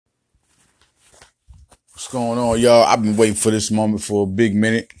Going on, y'all? I've been waiting for this moment for a big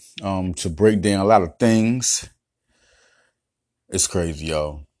minute to break down a lot of things. It's crazy,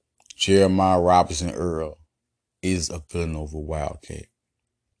 y'all. Jeremiah Robinson Earl is a Villanova Wildcat.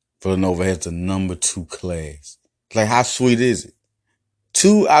 Villanova has the number 2 class. Like, how sweet is it?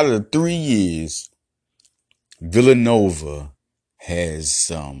 2 out of the 3 years, Villanova has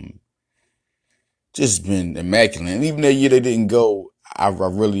just been immaculate. And even that year they didn't go, I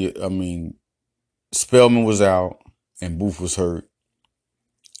mean, Spellman was out and Booth was hurt.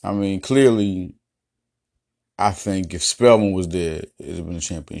 I mean, clearly, I think if Spellman was there, it would have been a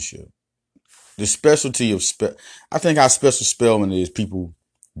championship. The specialty of I think how special Spellman is, people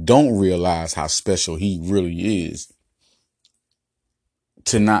don't realize how special he really is.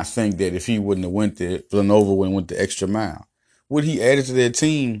 To not think that if he wouldn't have went there, Villanova wouldn't have went the extra mile. What he added to their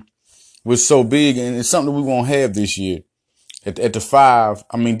team was so big, and it's something we won't have this year. At the 5,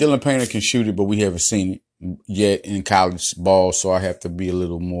 I mean, Dylan Painter can shoot it, but we haven't seen it yet in college ball, so I have to be a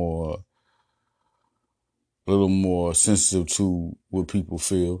little more sensitive to what people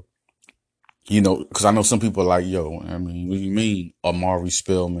feel. You know, because I know some people are like, yo, I mean, what do you mean Amari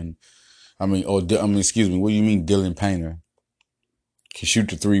Spellman? Excuse me, what do you mean Dylan Painter can shoot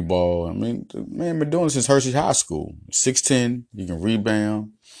the 3 ball? I mean, the man been doing it since Hershey High School. 6'10", he can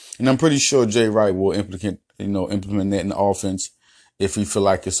rebound. And I'm pretty sure Jay Wright will implement that in the offense if he feel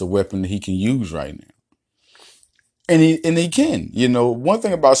like it's a weapon that he can use right now. And he can. You know, one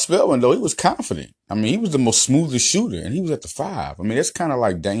thing about Spellman, though, he was confident. I mean, he was the most smoothest shooter, and he was at the 5. I mean, that's kind of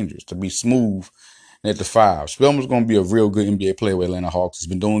like dangerous to be smooth at the 5. Spellman's going to be a real good NBA player with Atlanta Hawks. He's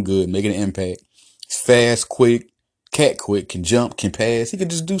been doing good, making an impact. He's fast, quick, quick, can jump, can pass. He can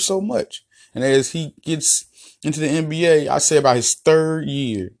just do so much. And as he gets into the NBA, I say about his 3rd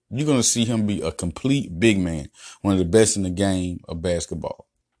year, you're going to see him be a complete big man, one of the best in the game of basketball.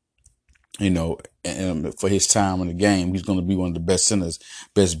 You know, and for his time in the game, he's going to be one of the best centers,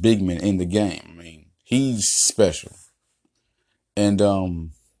 best big men in the game. I mean, he's special. And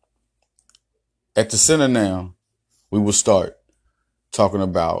at the center now, we will start talking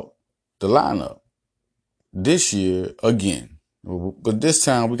about the lineup this year again. But this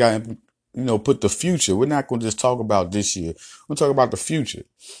time we got to, put the future. We're not going to just talk about this year. We'll talk about the future.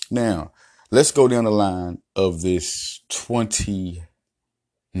 Now, let's go down the line of this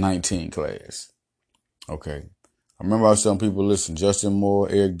 2019 class. Okay. I remember I was telling people, listen, Justin Moore,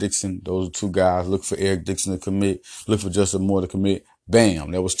 Eric Dixon, those are 2 guys. Look for Eric Dixon to commit. Look for Justin Moore to commit.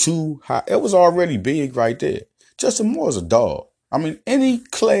 Bam. That was 2 high. It was already big right there. Justin Moore is a dog. I mean, any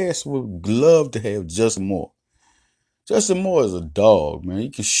class would love to have Justin Moore. Justin Moore is a dog, man. He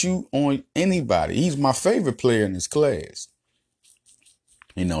can shoot on anybody. He's my favorite player in this class.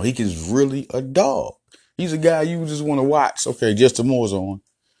 You know, he is really a dog. He's a guy you just want to watch. Okay, Justin Moore's on.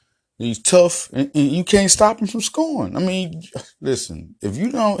 He's tough, and you can't stop him from scoring. I mean, listen, if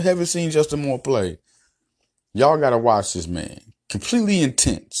you haven't seen Justin Moore play, y'all got to watch this man. Completely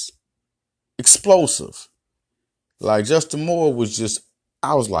intense, explosive. Like, Justin Moore was just,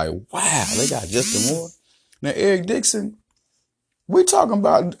 I was like, wow, they got Justin Moore. Now, Eric Dixon, we're talking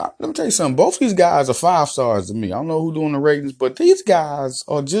about, let me tell you something. Both these guys are 5 stars to me. I don't know who's doing the ratings, but these guys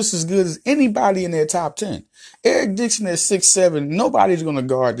are just as good as anybody in their top 10. Eric Dixon at 6'7", nobody's going to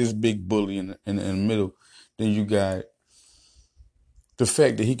guard this big bully in the middle. Then you got the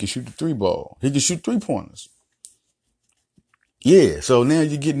fact that he can shoot the 3 ball. He can shoot 3-pointers. Yeah, so now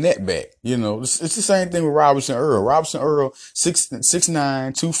you're getting that back. You know, it's the same thing with Robinson Earl. Robinson Earl, 6'9",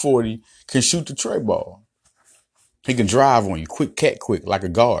 240, can shoot the tray ball. He can drive on you, quick, like a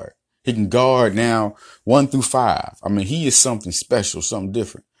guard. He can guard now 1 through 5. I mean, he is something special, something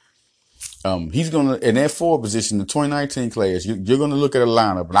different. He's going to, in that 4 position, the 2019 class, you're going to look at a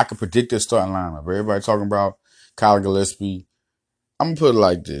lineup, and I can predict their starting lineup. Everybody talking about Kyle Gillespie. I'm going to put it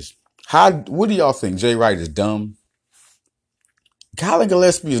like this. What do y'all think? Jay Wright is dumb? Kyle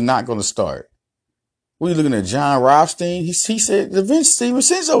Gillespie is not going to start. What are you looking at, John Rothstein? He said Steven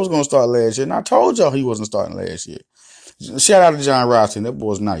Cinzo was going to start last year, and I told y'all he wasn't starting last year. Shout out to John Rothstein. That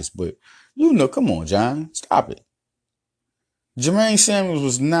boy's nice, but come on, John. Stop it. Jermaine Samuels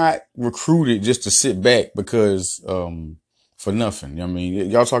was not recruited just to sit back because for nothing. I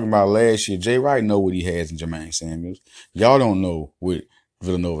mean, y'all talking about last year. Jay Wright know what he has in Jermaine Samuels. Y'all don't know what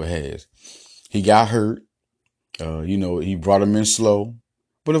Villanova has. He got hurt. He brought him in slow.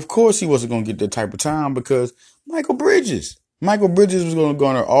 But of course he wasn't going to get that type of time because Michael Bridges was going to go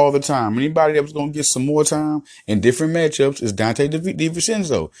on there all the time. Anybody that was going to get some more time in different matchups is Dante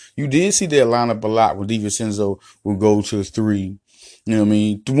DiVincenzo. You did see that lineup a lot when DiVincenzo will go to 3. You know what I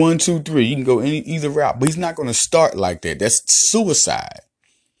mean? 1, 2, 3. You can go either route, but he's not going to start like that. That's suicide.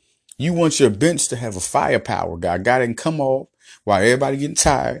 You want your bench to have a firepower guy, a guy that can come off while everybody getting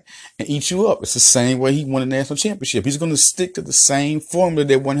tired and eat you up. It's the same way he won a national championship. He's going to stick to the same formula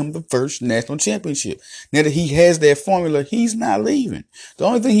that won him the first national championship. Now that he has that formula, he's not leaving. The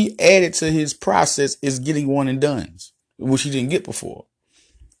only thing he added to his process is getting one and dones, which he didn't get before.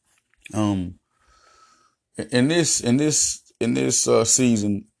 In this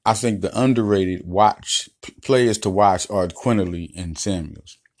season, I think the underrated players to watch are Quinterly and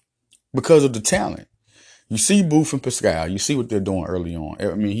Samuels because of the talent. You see Booth and Pascal. You see what they're doing early on.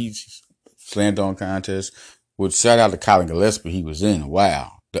 I mean, he's slam dunk contest. With shout out to Colin Gillespie, he was in.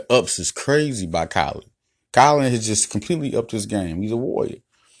 Wow, the ups is crazy by Colin. Colin has just completely upped his game. He's a warrior,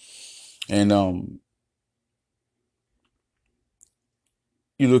 and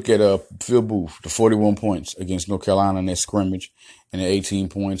you look at Phil Booth, the 41 points against North Carolina in that scrimmage, and the 18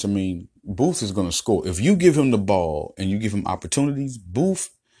 points. I mean, Booth is going to score if you give him the ball and you give him opportunities. Booth.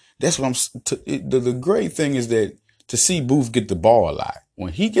 That's what the great thing is that to see Booth get the ball a lot.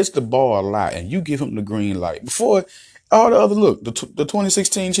 When he gets the ball a lot and you give him the green light before all the other the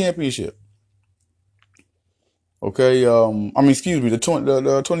 2016 championship. Okay. Excuse me, the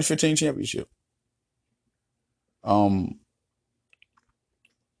 2015 championship. You're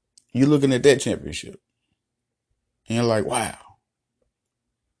looking at that championship and you're like, wow.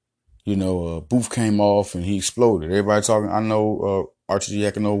 Booth came off and he exploded. Everybody talking. I know,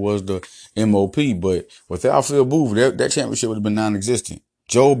 Arcidiacono was the MOP, but without Phil Booth, that championship would have been non-existent.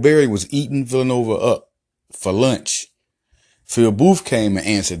 Joe Barry was eating Villanova up for lunch. Phil Booth came and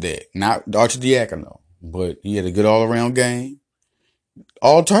answered that. Not Arcidiacono, but he had a good all-around game.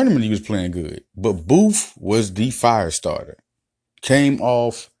 All tournament he was playing good, but Booth was the fire starter. Came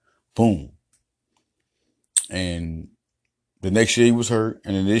off, boom. And the next year he was hurt,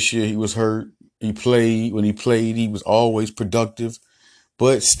 and then this year he was hurt. He played. When he played, he was always productive.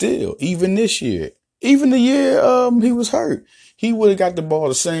 But still, even this year, even the year he was hurt, he would have got the ball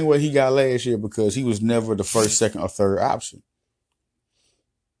the same way he got last year because he was never the first, second, or third option.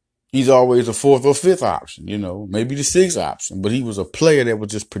 He's always a fourth or fifth option, maybe the sixth option, but he was a player that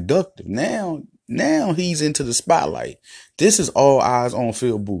was just productive. Now he's into the spotlight. This is all eyes on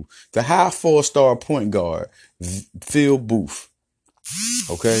Phil Booth, the high 4-star point guard, Phil Booth.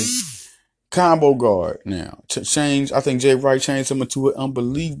 Okay. Combo guard now. I think Jay Wright changed him into an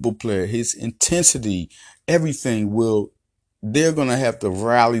unbelievable player. His intensity, everything they're going to have to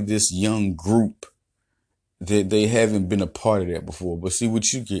rally this young group that they haven't been a part of that before. But see,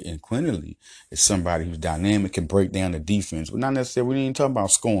 what you get in Quinterly is somebody who's dynamic, can break down the defense. But not necessarily, we ain't talking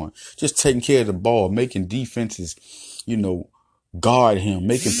about scoring, just taking care of the ball, making defenses, guard him,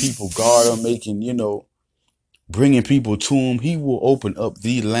 making people guard him, bringing people to him. He will open up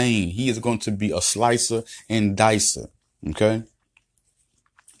the lane. He is going to be a slicer and dicer. Okay.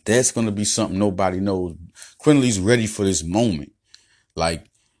 That's going to be something nobody knows. Quinterly's ready for this moment. Like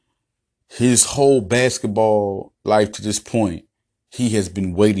his whole basketball life to this point, he has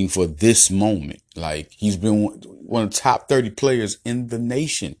been waiting for this moment. Like he's been one of the top 30 players in the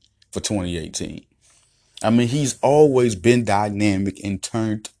nation for 2018. I mean, he's always been dynamic and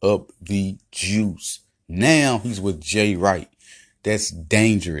turned up the juice. Now he's with Jay Wright. That's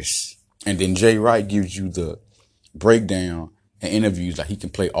dangerous. And then Jay Wright gives you the breakdown and interviews like he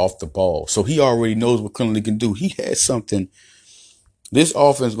can play off the ball. So he already knows what Quinterly can do. He has something. This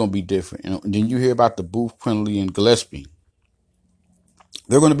offense is going to be different. And then you hear about the Booth, Quinterly, and Gillespie.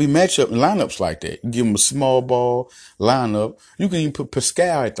 They're going to be matchup and lineups like that. You give them a small ball lineup. You can even put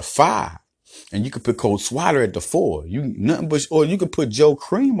Pascal at the 5. And you could put Cole Swider at the 4. Or you could put Joe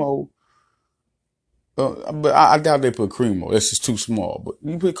Cremo. But I doubt they put Cremo. That's just too small. But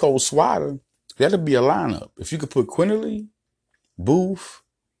you put Cole Swider, that'll be a lineup. If you could put Quinterly, Booth,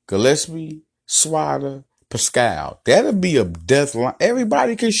 Gillespie, Swider, Pascal, that'll be a death line.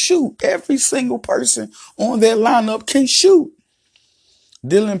 Everybody can shoot. Every single person on that lineup can shoot.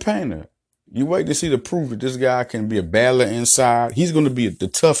 Dylan Painter, you wait to see the proof that this guy can be a battler inside. He's going to be the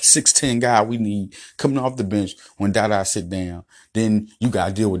tough 6'10" guy we need coming off the bench when Dada sit down. Then you got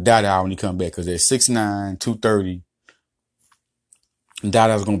to deal with Dada when he come back because they're 6'9", 230. And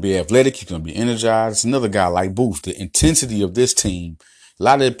Dada's going to be athletic. He's going to be energized. It's another guy like Booth. The intensity of this team, a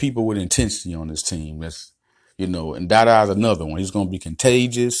lot of people with intensity on this team. That's, and Dada's another one. He's going to be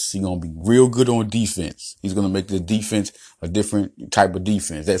contagious. He's going to be real good on defense. He's going to make the defense a different type of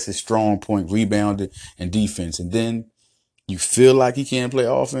defense. That's his strong point, rebounding and defense. And then you feel like he can't play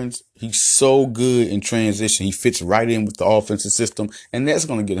offense. He's so good in transition. He fits right in with the offensive system, and that's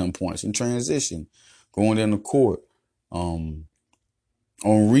going to get him points in transition, going down the court, on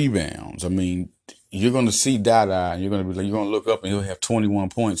rebounds. I mean, you're going to see Dada, and you're going to look up and he'll have 21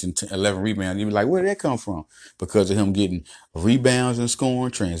 points and 11 rebounds. You'll be like, where did that come from? Because of him getting rebounds and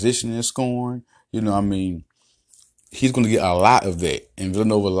scoring, transitioning and scoring. I mean, he's going to get a lot of that. And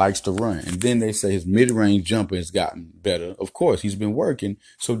Villanova likes to run. And then they say his mid-range jumper has gotten better. Of course, he's been working.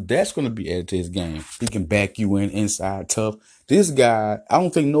 So that's going to be added to his game. He can back you in inside tough. This guy, I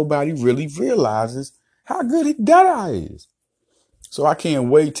don't think nobody really realizes how good Dada is. So I can't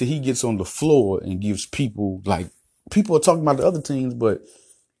wait till he gets on the floor and gives people people are talking about the other teams, but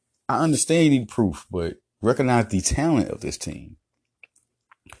I understand you need proof, but recognize the talent of this team.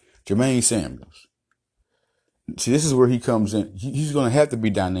 Jermaine Samuels. See, this is where he comes in. He's going to have to be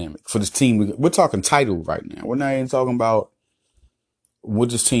dynamic for this team. We're talking title right now. We're not even talking about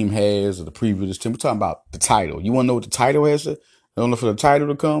what this team has or the previous team. We're talking about the title. You want to know what the title has to? I don't know for the title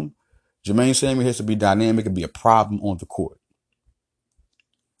to come. Jermaine Samuels has to be dynamic and be a problem on the court.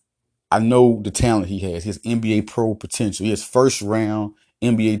 I know the talent he has. His NBA pro potential. He has first round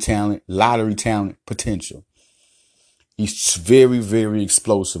NBA talent, lottery talent potential. He's very, very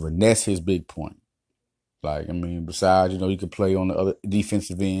explosive, and that's his big point. Besides, he can play on the other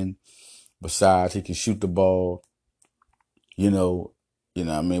defensive end. Besides, he can shoot the ball. We don't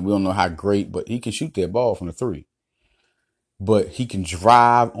know how great, but he can shoot that ball from the three. But he can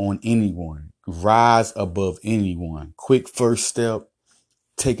drive on anyone, rise above anyone. Quick first step,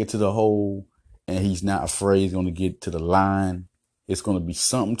 take it to the hole, and he's not afraid he's going to get to the line. It's going to be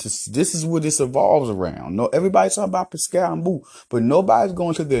something to see. This is what this evolves around. No, everybody's talking about Pascal and Boo, but nobody's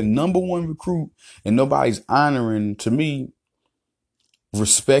going to their number one recruit, and nobody's honoring, to me,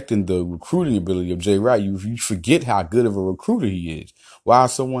 respecting the recruiting ability of Jay Wright. You forget how good of a recruiter he is. Why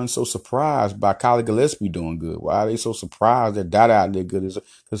is someone so surprised by Kyle Gillespie doing good? Why are they so surprised that Dada out there good?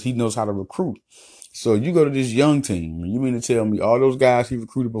 Because he knows how to recruit. So you go to this young team, and you mean to tell me all those guys he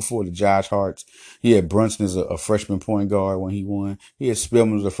recruited before, the Josh Harts, he had Brunson as a freshman point guard when he won. He had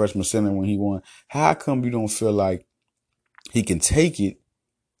Spellman as a freshman center when he won. How come you don't feel like he can take it?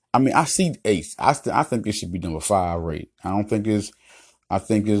 I see Ace. I think it should be number 5 rate. I think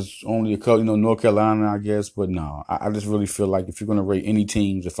it's only a couple, North Carolina, I guess. But no, I just really feel like if you're going to rate any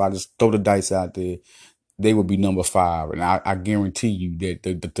teams, if I just throw the dice out there, they would be number 5. And I guarantee you that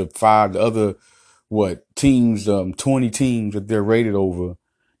the other teams, 20 teams that they're rated over,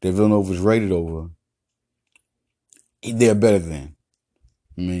 that Villanova's rated over, they're better than.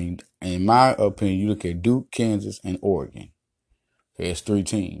 In my opinion, you look at Duke, Kansas, and Oregon. It's 3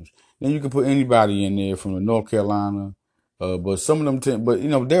 teams. Then you can put anybody in there from the North Carolina, but some of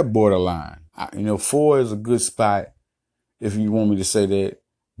them, they're borderline. 4 is a good spot if you want me to say that,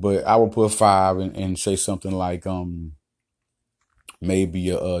 but I would put 5 and say something like maybe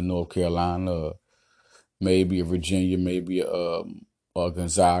a North Carolina, maybe a Virginia, maybe a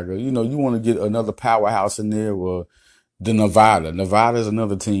Gonzaga. You want to get another powerhouse in there, or the Nevada. Nevada is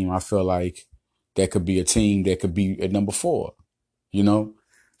another team I feel like that could be a team that could be at number 4.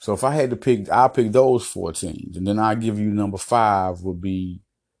 So if I had to pick, I'll pick those 4 teams, and then I give you number 5 would be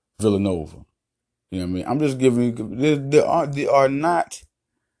Villanova. I'm just giving you.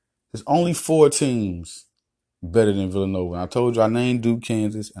 There's only 4 teams better than Villanova. And I told you I named Duke,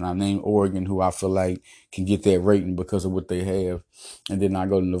 Kansas, and I named Oregon, who I feel like can get that rating because of what they have, and then I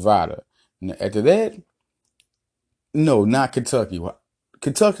go to Nevada. And after that, no, not Kentucky.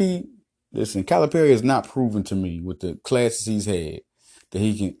 Kentucky, listen, Calipari has not proven to me with the classes he's had that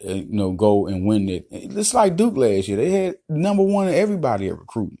he can, go and win it. It's like Duke last year. They had number 1 in everybody at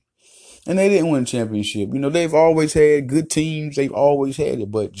recruiting. And they didn't win a championship. They've always had good teams. They've always had it.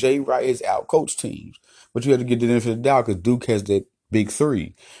 But Jay Wright has outcoached teams. But you have to get the benefit of the doubt because Duke has that big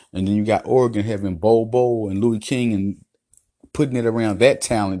 3. And then you got Oregon having Bobo and Louis King and putting it around that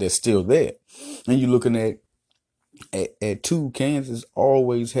talent that's still there. And you're looking at 2, Kansas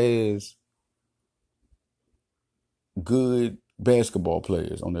always has good basketball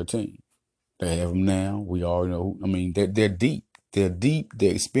players on their team. They have them now. We all know. They're deep. They're deep.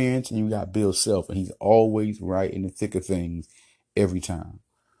 They're experienced. And you got Bill Self, and he's always right in the thick of things every time.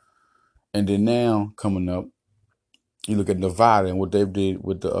 And then now coming up, you look at Nevada and what they did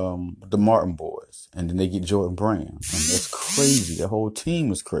with the Martin boys, and then they get Jordan Brown, and that's crazy. The whole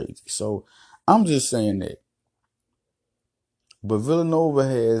team is crazy. So I'm just saying that. But Villanova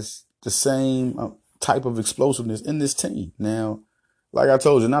has the same type of explosiveness in this team. Now, like I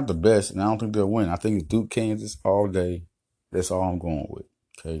told you, not the best, and I don't think they'll win. I think it's Duke, Kansas all day. That's all I'm going with.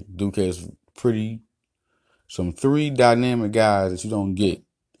 Okay, Duke has some 3 dynamic guys that you don't get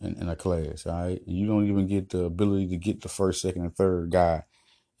in a class. All right, you don't even get the ability to get the first, second, and third guy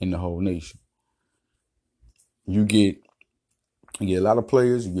in the whole nation. You get a lot of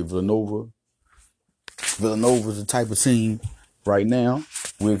players. You get Villanova. Villanova's the type of team right now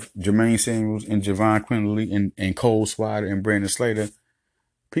with Jermaine Samuels and Javon Quinley and Cole Swider and Brandon Slater.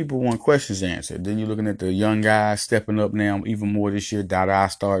 People want questions answered. Then you're looking at the young guys stepping up now even more this year. Dada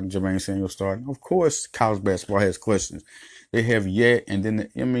starting, Jermaine Samuels starting. Of course, college basketball has questions. They have yet, and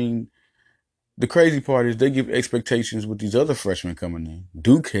then, the crazy part is they give expectations with these other freshmen coming in.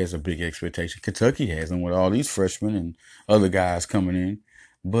 Duke has a big expectation. Kentucky has them with all these freshmen and other guys coming in.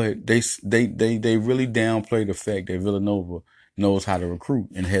 But they really downplay the fact that Villanova knows how to recruit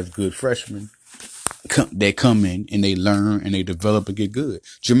and has good freshmen that come in and they learn and they develop and get good.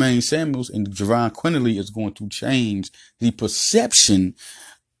 Jermaine Samuels and Javon Quinley is going to change the perception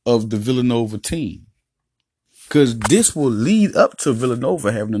of the Villanova team. Because this will lead up to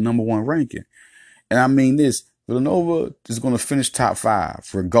Villanova having the number one ranking. And I mean this, Villanova is going to finish top 5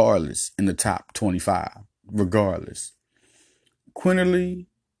 regardless in the top 25, regardless. Quinterly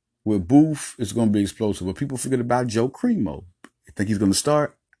with Booth is going to be explosive. But people forget about Joe Cremo. You think he's going to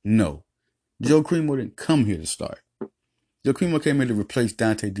start? No. Joe Cremo didn't come here to start. Joe Cremo came here to replace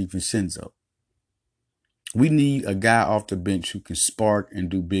Dante DiVincenzo. We need a guy off the bench who can spark and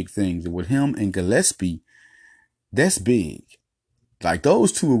do big things. And with him and Gillespie, that's big. Like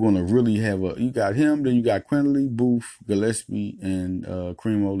those two are going to really have you got him, then you got Quinley, Booth, Gillespie, and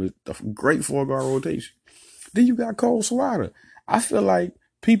Cremo. A great 4-guard rotation. Then you got Cole Swider. I feel like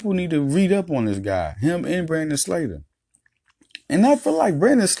people need to read up on this guy, him and Brandon Slater. And I feel like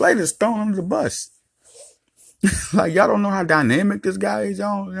Brandon Slater's thrown under the bus. Like y'all don't know how dynamic this guy is.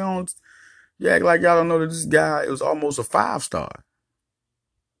 You act like y'all don't know that this guy was almost a 5-star.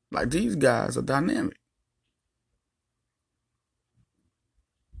 Like these guys are dynamic.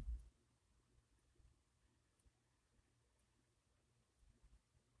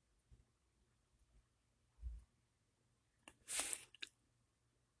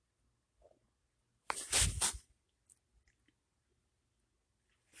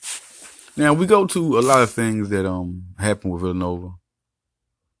 Now we go to a lot of things that happened with Villanova,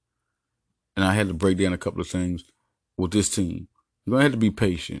 and I had to break down a couple of things with this team. You're gonna have to be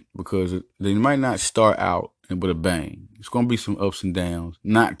patient because they might not start out with a bang. It's gonna be some ups and downs,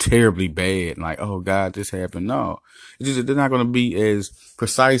 not terribly bad. Like, oh God, this happened. No, it's just that they're not gonna be as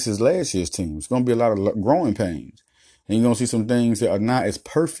precise as last year's team. It's gonna be a lot of growing pains, and you're gonna see some things that are not as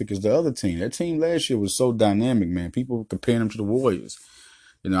perfect as the other team. That team last year was so dynamic, man. People comparing them to the Warriors.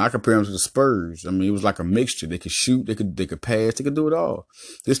 I compare them to the Spurs. I mean, it was like a mixture. They could shoot, they could pass, they could do it all.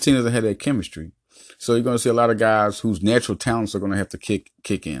 This team doesn't have that chemistry. So you're going to see a lot of guys whose natural talents are going to have to kick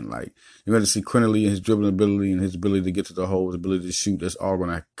in. Like, you're going to see Quinterly and his dribbling ability and his ability to get to the hole, his ability to shoot. That's all going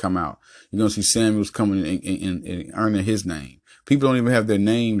to come out. You're going to see Samuels coming in and earning his name. People don't even have their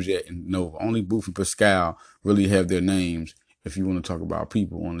names yet. No, only Booth and Pascal really have their names. If you want to talk about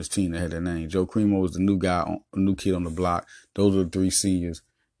people on this team that had their name. Joe Cremo is the new guy, new kid on the block. Those are the 3 seniors.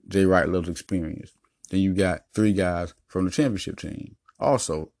 Jay Wright loves experience. Then you got 3 guys from the championship team,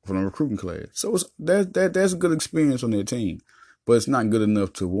 also from the recruiting class. So that's a good experience on their team, but it's not good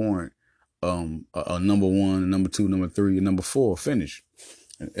enough to warrant a number 1, number 2, number 3, and number 4 finish.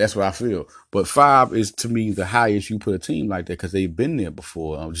 That's what I feel. But 5 is to me the highest you put a team like that because they've been there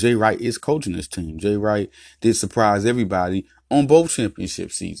before. Jay Wright is coaching this team. Jay Wright did surprise everybody on both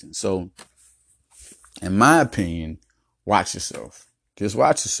championship seasons. So, in my opinion, watch yourself. Just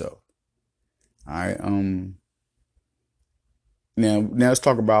watch yourself. All right. Now let's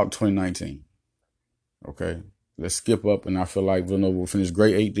talk about 2019. Okay. Let's skip up, and I feel like Villanova will finish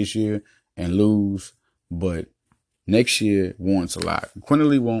grade 8 this year and lose, but next year warrants a lot.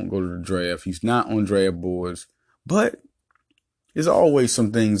 Quinterly won't go to the draft. He's not on draft boards, but there's always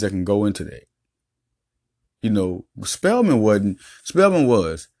some things that can go into that. Spellman was.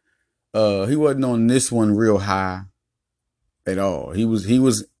 He wasn't on this one real high at all.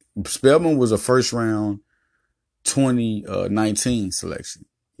 Spellman was a first round 2019 selection,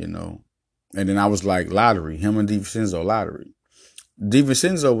 and then I was like lottery, him and DiVincenzo lottery.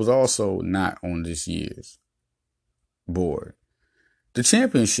 DiVincenzo was also not on this year's board. The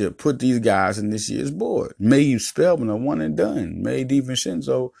championship put these guys in this year's board, made Spellman a one and done, made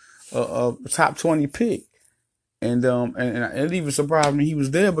DiVincenzo a top 20 pick. And it even surprised me he was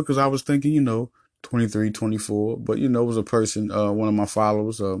there because I was thinking, 23, 24. But, it was a person, one of my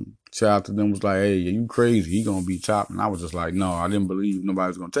followers, shout out to them, was like, hey, you crazy. He going to be top. And I was just like, no, I didn't believe nobody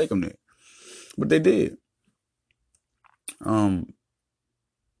was going to take him there. But they did.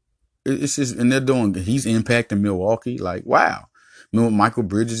 It's just, and he's impacting Milwaukee. Like, wow. Michael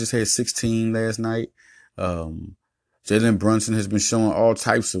Bridges just had 16 last night. Jalen Brunson has been showing all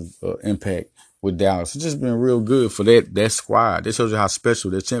types of impact with Dallas. It's just been real good for that squad. That shows you how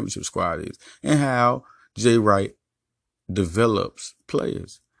special their championship squad is and how Jay Wright develops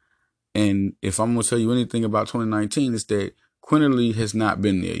players. And if I'm going to tell you anything about 2019, it's that Quinerly has not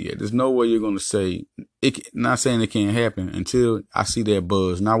been there yet. There's no way you're going to say, not saying it can't happen until I see that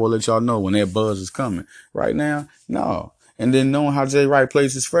buzz. And I will let y'all know when that buzz is coming. Right now, no. And then knowing how Jay Wright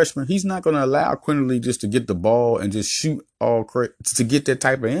plays his freshman, he's not going to allow Quinerly just to get the ball and just shoot to get that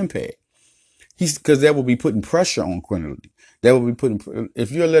type of impact. Because that will be putting pressure on Quinerly. That will be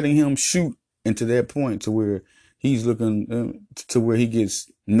if you're letting him shoot into that point to where he's looking to where he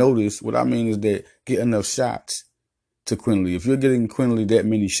gets noticed. What I mean is that get enough shots to Quinerly. If you're getting Quinerly that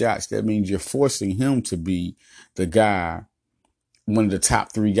many shots, that means you're forcing him to be the guy, one of the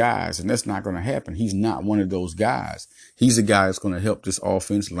top 3 guys, and that's not going to happen. He's not one of those guys. He's a guy that's going to help this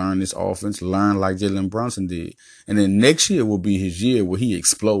offense, learn like Jalen Brunson did. And then next year will be his year where he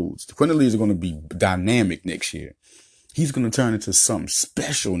explodes. Quinerly is going to be dynamic next year. He's going to turn into something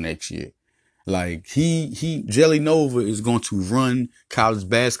special next year. Like Jelly Nova is going to run college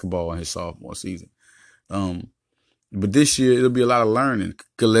basketball in his sophomore season. But this year it'll be a lot of learning.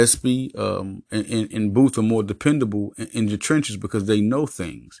 Gillespie, and Booth are more dependable in the trenches because they know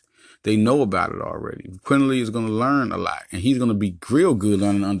things. They know about it already. Quinerly is going to learn a lot, and he's going to be real good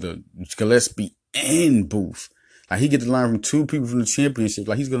learning under Gillespie and Booth. Like he get to learn from 2 people from the championship.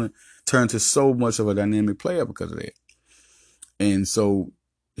 Like he's going to turn to so much of a dynamic player because of that. And so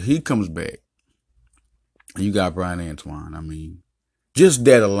he comes back. And you got Brian Antoine. I mean, just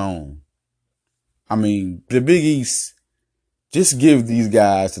that alone. I mean, the Big East, just give these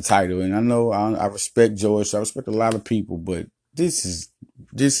guys the title. And I know I respect George. I respect a lot of people, but this is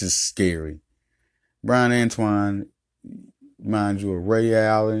scary. Brian Antoine, mind you, Ray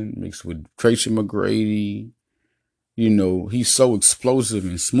Allen mixed with Tracy McGrady. You know, he's so explosive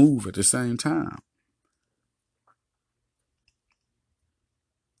and smooth at the same time.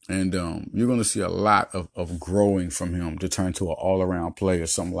 And you're going to see a lot of growing from him to turn to an all-around player,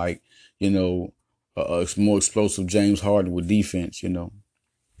 something like, you know, a more explosive James Harden with defense, you know.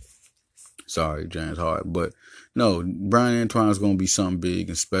 Sorry, James Harden. But no, Brian Antoine is going to be something big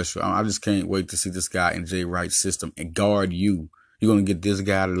and special. I just can't wait to see this guy in Jay Wright's system and guard you. You're going to get this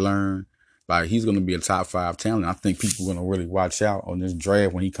guy to learn. Like, he's going to be a top 5 talent. I think people are going to really watch out on this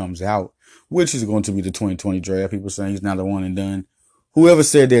draft when he comes out, which is going to be the 2020 draft. People saying he's not a one and done. Whoever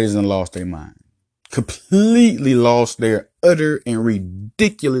said that isn't lost their mind. Completely lost their utter and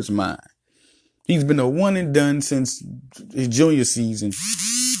ridiculous mind. He's been a one and done since his junior season.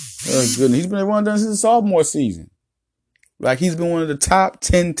 Oh, goodness. He's been a one and done since his sophomore season. Like, he's been one of the top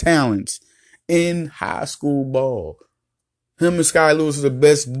 10 talents in high school ball. Him and Sky Lewis are the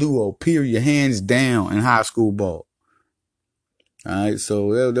best duo, period, hands down, in high school ball. All right,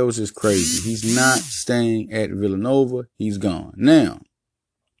 so that was just crazy. He's not staying at Villanova. He's gone. Now,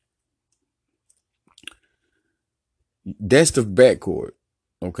 that's the backcourt.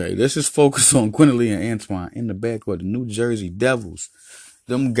 Okay, let's just focus on Quinerly and Antoine in the backcourt. The New Jersey Devils.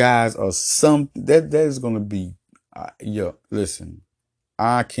 Them guys are that is going to be, listen,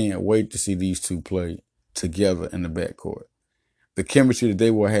 I can't wait to see these two play together in the backcourt. The chemistry that they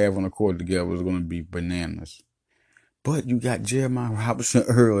will have on the court together is going to be bananas. But you got Jeremiah Robinson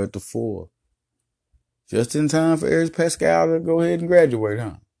Earl at the 4. Just in time for Eric Pascal to go ahead and graduate,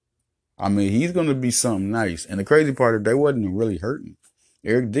 huh? I mean, he's going to be something nice. And the crazy part is they wasn't really hurting.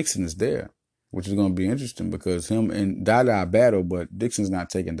 Eric Dixon is there, which is going to be interesting because him and Dada battle, but Dixon's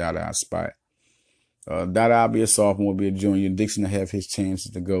not taking Dada's spot. Dada will be a sophomore, be a junior. Dixon will have his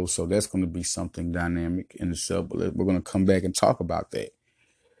chances to go. So that's going to be something dynamic in itself. But we're going to come back and talk about that.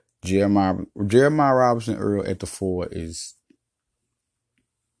 Jeremiah Robinson Earl at the 4 is,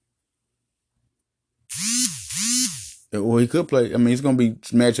 well, he could play. I mean, it's going to be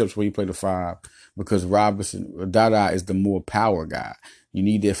matchups where he play the 5 because Dada is the more power guy. You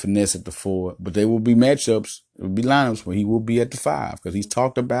need that finesse at the 4, but there will be matchups, there will be lineups where he will be at the 5 because he's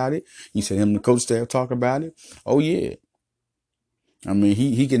talked about it. He said him and the coach staff talk about it. Oh yeah. I mean,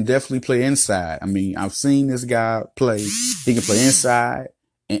 he can definitely play inside. I mean, I've seen this guy play. He can play inside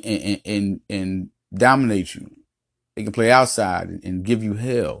and dominate you. He can play outside and give you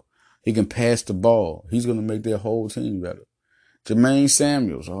hell. He can pass the ball. He's going to make their whole team better. Jermaine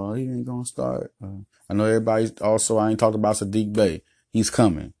Samuels. Oh, he ain't going to start. I know everybody also, I ain't talked about Sadiq Bey. He's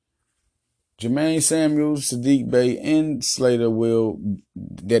coming. Jermaine Samuels, Sadiq Bey, and Slater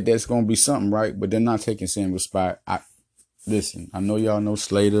that's going to be something, right? But they're not taking Samuels' spot. Listen, I know y'all know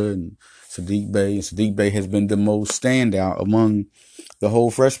Slater and Sadiq Bey. And Sadiq Bey has been the most standout among the whole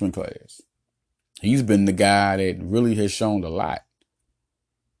freshman class. He's been the guy that really has shown a lot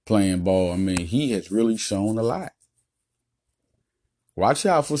playing ball. I mean, he has really shown a lot. Watch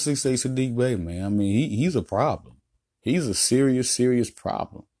out for 6'8" Sadiq Bey, man. I mean, he's a problem. He's a serious, serious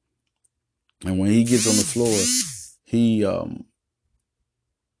problem. And when he gets on the floor, he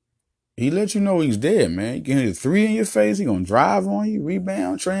lets you know he's there, man. He can hit a three in your face. He gonna drive on you,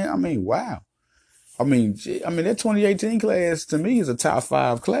 rebound, train. I mean, wow. I mean, that 2018 class to me is a top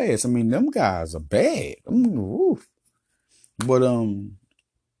 5 class. I mean, them guys are bad. But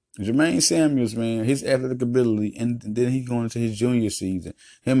Jermaine Samuels, man, his athletic ability, and then he going into his junior season.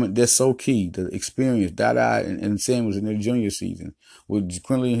 That's so key. The experience, Dada and Samuels in their junior season, with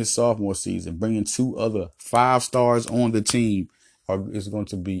Quinley in his sophomore season, bringing 2 other 5 stars on the team is going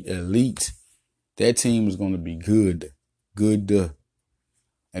to be elite. That team is going to be good.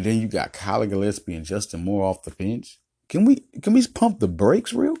 And then you got Colin Gillespie and Justin Moore off the bench. Can we pump the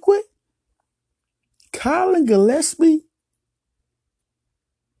brakes real quick? Colin Gillespie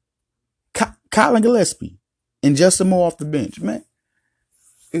and Justin Moore off the bench, man.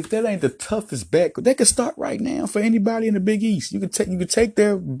 If that ain't the toughest backcourt, they could start right now for anybody in the Big East. You could take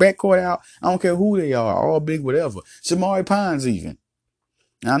their backcourt out. I don't care who they are, all big, whatever. Shamari Pines even.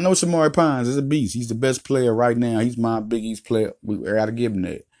 Now, I know Shamari Pines is a beast. He's the best player right now. He's my Big East player. I gotta give him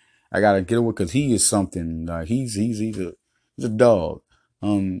that. I gotta get away because he is something. Like he's a dog.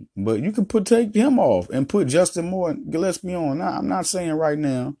 But you can take him off and put Justin Moore and Gillespie on. Now, I'm not saying right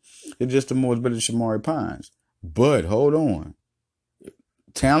now that Justin Moore is better than Shamari Pines, but hold on.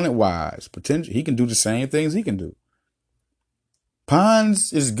 Talent wise, potential, he can do the same things he can do.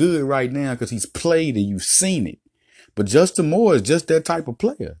 Pines is good right now because he's played and you've seen it. But Justin Moore is just that type of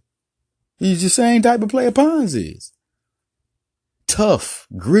player. He's the same type of player Pines is. Tough,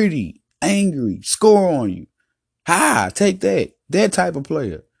 gritty, angry, score on you. Take that. That type of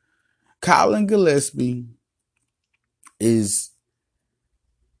player. Colin Gillespie is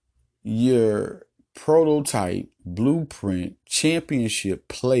your prototype, blueprint, championship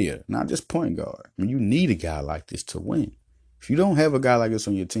player, not just point guard. I mean, you need a guy like this to win. If you don't have a guy like this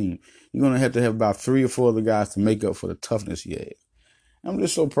on your team, you're going to have about 3 or 4 other guys to make up for the toughness he has. I'm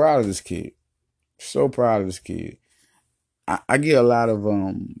just so proud of this kid. So proud of this kid. I get a lot of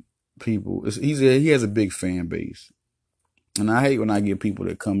people. He has a big fan base. And I hate when I get people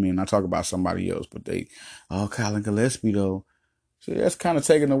that come in, I talk about somebody else, but Colin Gillespie though. So that's kind of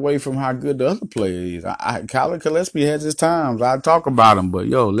taken away from how good the other player is. Colin Gillespie has his times. I talk about him, but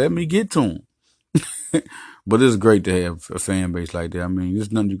let me get to him. But it's great to have a fan base like that. I mean,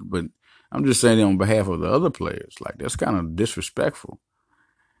 there's nothing but I'm just saying that on behalf of the other players. Like, that's kind of disrespectful.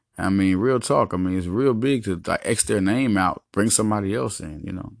 I mean, real talk. I mean, it's real big to like X their name out, bring somebody else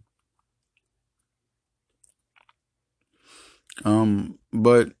in,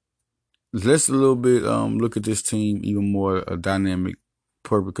 But let's a little bit look at this team even more dynamic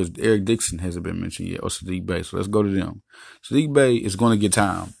because Eric Dixon hasn't been mentioned yet, or Sadiq Bey. So let's go to them. Sadiq Bey is going to get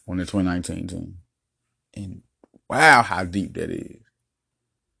time on the 2019 team. And wow, how deep that is.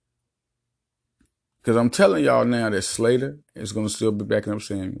 Because I'm telling y'all now that Slater is going to still be backing up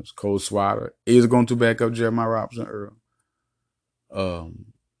Samuels. Cole Swider is going to back up Jeremiah Robinson Earl.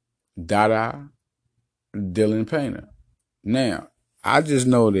 Dada, Dylan Painter. Now, I just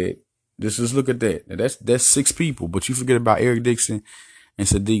know that just look at that. Now, that's 6 people, but you forget about Eric Dixon and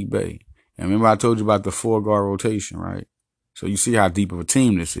Sadiq Bey. And remember I told you about the 4-guard rotation, right? So you see how deep of a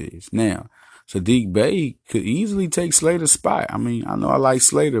team this is. Now, Sadiq Bey could easily take Slater's spot. I mean, I know I like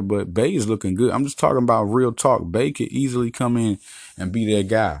Slater, but Bey is looking good. I'm just talking about real talk. Bey could easily come in and be that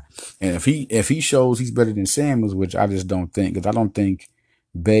guy. And if he shows he's better than Samuels, which I just don't think, because I don't think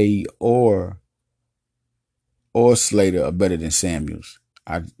Bey or Slater are better than Samuels.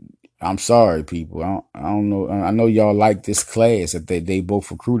 I'm sorry, people. I don't know. I know y'all like this class that they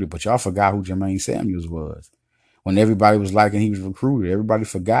both recruited, but y'all forgot who Jermaine Samuels was. When everybody was liking he was recruited, everybody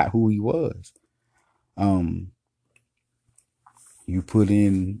forgot who he was. You put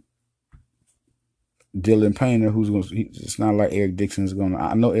in Dylan Painter, it's not like Eric Dixon's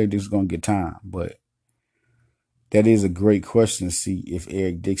I know Eric Dixon's gonna get time, but that is a great question to see if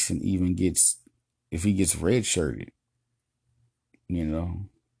Eric Dixon even gets redshirted.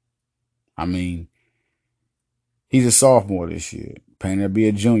 I mean, he's a sophomore this year. Painter will be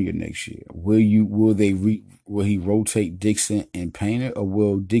a junior next year. Will he rotate Dixon and Painter, or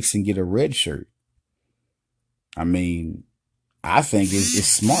will Dixon get a red shirt? I mean, I think it's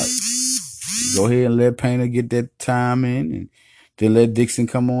smart. Go ahead and let Painter get that time in, and then let Dixon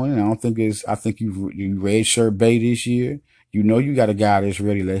come on. And I think you red shirt Bey this year. You got a guy that's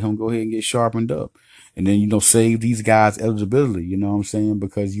ready. Let him go ahead and get sharpened up. And then, save these guys' eligibility, you know what I'm saying?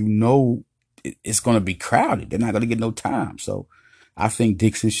 Because it's going to be crowded. They're not going to get no time. So I think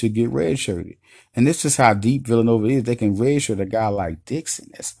Dixon should get redshirted. And this is how deep Villanova is. They can redshirt a guy like Dixon.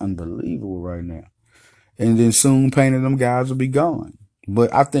 That's unbelievable right now. And then soon Payne and them guys will be gone.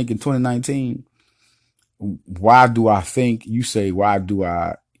 But I think in 2019, why do I think, you say,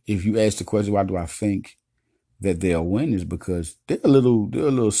 if you ask the question, why do I think that they'll win, is because they're a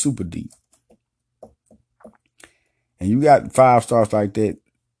little super deep. And you got 5 stars like that.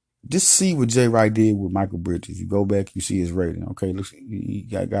 Just see what Jay Wright did with Michael Bridges. You go back, you see his rating. Okay, look, he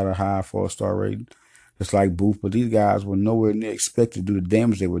got a high 4-star rating, just like Booth. But these guys were nowhere near expected to do the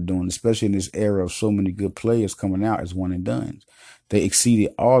damage they were doing, especially in this era of so many good players coming out as one and done. They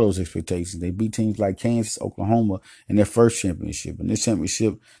exceeded all those expectations. They beat teams like Kansas, Oklahoma in their first championship. In this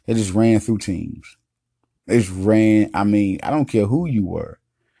championship, they just ran through teams. They just ran. I mean, I don't care who you were.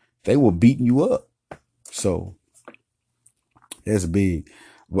 They were beating you up. So that's big.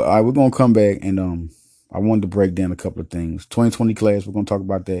 But all right, we're gonna come back and I wanted to break down a couple of things. 2020 class, we're gonna talk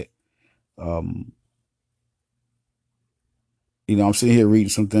about that. I'm sitting here reading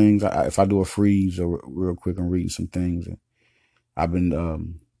some things. If I do a freeze or real quick, I'm reading some things. And I've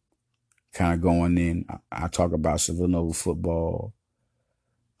been kind of going in. I talk about Villanova football.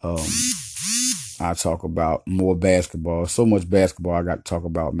 I talk about more basketball. So much basketball I got to talk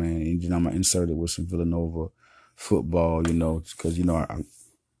about, man. And I'm gonna insert it with some Villanova football, because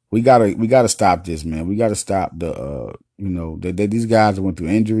we gotta stop this, man. We gotta stop these guys that went through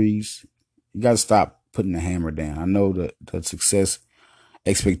injuries. You gotta stop putting the hammer down. I know that the success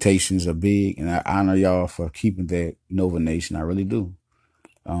expectations are big, and I honor y'all for keeping that, Nova Nation. I really do.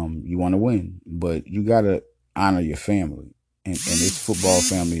 You want to win, but you gotta honor your family, and this football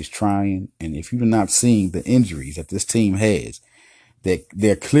family is trying. And if you're not seeing the injuries that this team has, that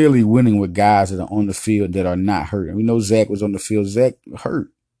they're clearly winning with guys that are on the field that are not hurt. And we know Zach was on the field. Zach hurt.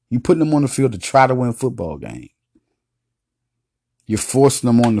 You putting them on the field to try to win football games. You're forcing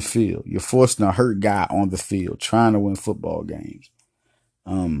them on the field. You're forcing a hurt guy on the field, trying to win football games.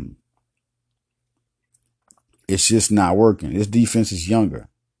 It's just not working. This defense is younger.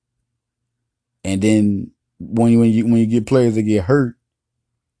 And then when you get players that get hurt,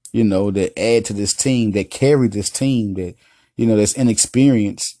 that add to this team, that carry this team, that, that's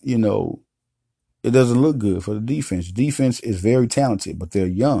inexperienced, it doesn't look good for the defense. Defense is very talented, but they're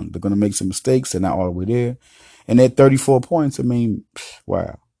young. They're going to make some mistakes. They're not all the way there. And at 34 points, I mean,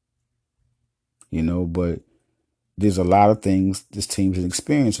 wow. But there's a lot of things this team has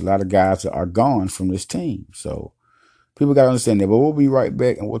experienced. A lot of guys that are gone from this team. So people got to understand that. But we'll be right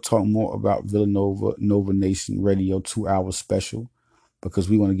back and we'll talk more about Villanova, Nova Nation Radio 2-hour special, because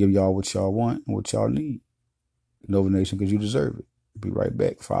we want to give y'all what y'all want and what y'all need. Nova Nation, because you deserve it. Be right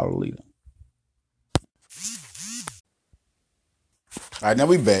back. Follow the leader. All right, now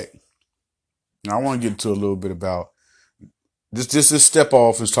we back. Now I want to get to a little bit about this step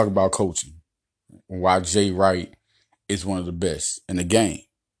off and talk about coaching and why Jay Wright is one of the best in the game.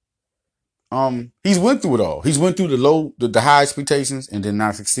 He's went through it all. He's went through the high expectations and then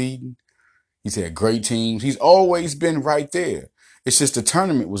not succeeding. He's had great teams. He's always been right there. It's just the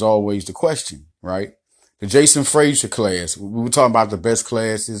tournament was always the question, right? The Jason Frazier class, we were talking about the best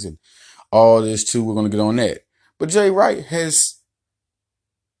classes and all this too. We're going to get on that. But Jay Wright has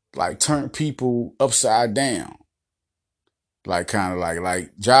turned people upside down. Kind of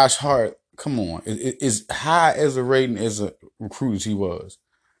like Josh Hart. Come on. As high as a rating as a recruit as he was,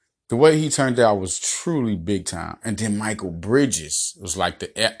 the way he turned out was truly big time. And then Michael Bridges was like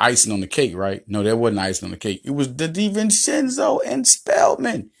the icing on the cake, right? No, that wasn't icing on the cake. It was the DiVincenzo and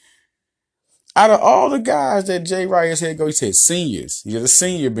Spelman. Out of all the guys that Jay Wright has had go, he said seniors. Yeah, the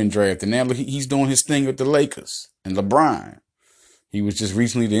senior been drafted. Now he's doing his thing with the Lakers and LeBron. He was just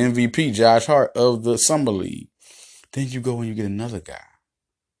recently the MVP, Josh Hart, of the Summer League. Then you go and you get another guy,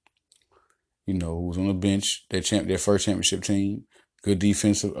 who's on the bench, their first championship team, good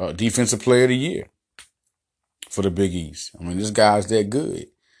defensive player of the year for the Big East. I mean, this guy's that good.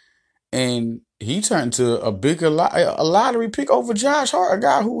 And he turned to a lottery pick over Josh Hart, a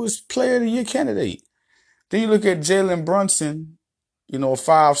guy who was player of the year candidate. Then you look at Jalen Brunson, a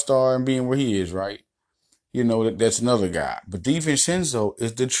 5-star and being where he is, right? That's another guy. But DiVincenzo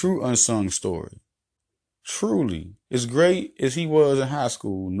is the true unsung story. Truly. As great as he was in high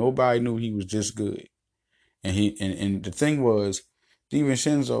school, nobody knew he was this good. And the thing was,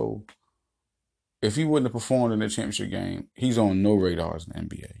 DiVincenzo, if he wouldn't have performed in the championship game, he's on no radars in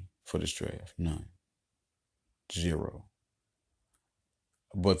the NBA for this draft. None. 0.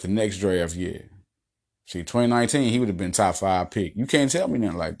 But the next draft, yeah. See, 2019, he would have been top 5 pick. You can't tell me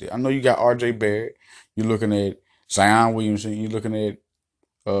nothing like that. I know you got RJ Barrett. You're looking at Zion Williamson. You're looking at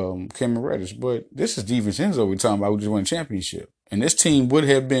Cameron Reddish. But this is DiVincenzo we're talking about, who just won a championship. And this team would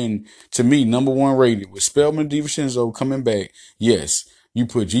have been, to me, number one rated with Spellman and DiVincenzo coming back. Yes, you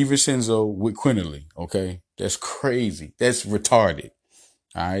put DiVincenzo with Quinterly, okay? That's crazy. That's retarded.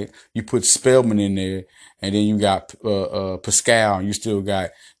 All right. You put Spellman in there, and then you got Pascal, and you still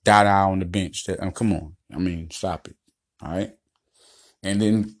got Dada on the bench. Come on. I mean, stop it. All right. And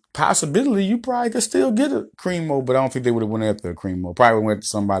then possibility, you probably could still get a Cremo, but I don't think they would have went after a Cremo. Probably went to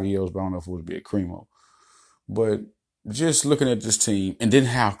somebody else, but I don't know if it would be a Cremo. But just looking at this team, and then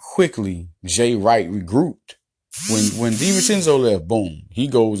how quickly Jay Wright regrouped. When DiVincenzo left, boom, he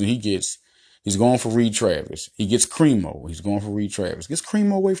goes and he's going for Reed Travis. He gets Cremo. He's going for Reed Travis. Gets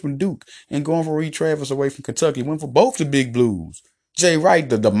Cremo away from Duke and going for Reed Travis away from Kentucky. Went for both the big blues. Jay Wright,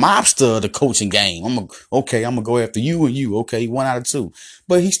 the mobster of the coaching game. I'm gonna go after you and you. Okay, 1 out of 2.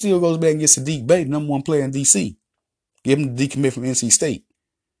 But he still goes back and gets Saddiq Bey, number one player in DC. Give him the decommit from NC State.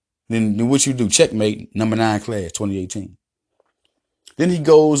 Then what you do? Checkmate, number 9 class, 2018. Then he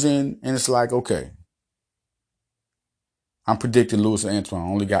goes in and it's like, okay, I'm predicting Lewis and Antoine. I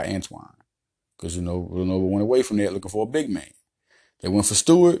only got Antoine. Because, Villanova went away from that looking for a big man. They went for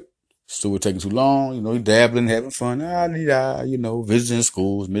Stewart. Stewart taking too long. He dabbling, having fun. Visiting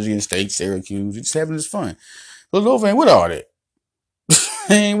schools, Michigan State, Syracuse. He's just having his fun. Villanova ain't with all that.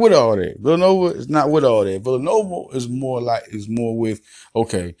 Ain't with all that. Villanova is not with all that. Villanova is more with,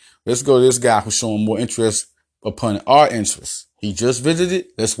 okay, let's go to this guy who's showing more interest upon our interests. He just visited.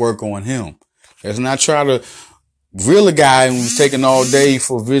 Let's work on him. Let's not try to grill a guy who's taking all day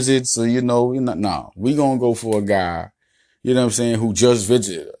for visits, or no. We gonna go for a guy, who just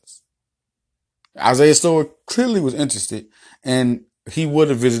visited us. Isaiah Stewart clearly was interested, and he would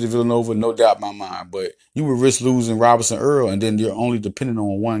have visited Villanova, no doubt in my mind. But you would risk losing Robinson Earl, and then you're only depending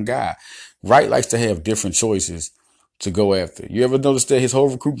on one guy. Wright likes to have different choices to go after. You ever notice that his whole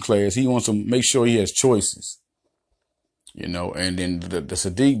recruiting class, he wants to make sure he has choices. And then the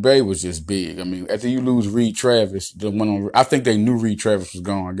Saddiq Bey was just big. I mean, after you lose Reed Travis, I think they knew Reed Travis was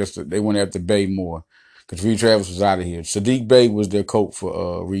gone. I guess they went after Bey more because Reed Travis was out of here. Saddiq Bey was their coach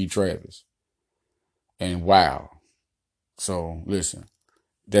for Reed Travis. And wow. So listen,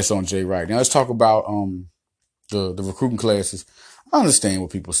 that's on Jay Wright. Now let's talk about the recruiting classes. I understand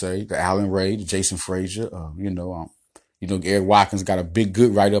what people say. The Allen Ray, the Jason Frazier, Eric Watkins got a big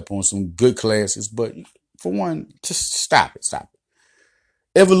good write up on some good classes, but for one, just stop it.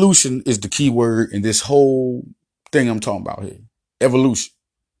 Evolution is the key word in this whole thing I'm talking about here. Evolution.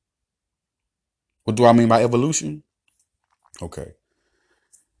 What do I mean by evolution? Okay.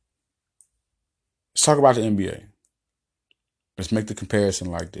 Let's talk about the NBA. Let's make the comparison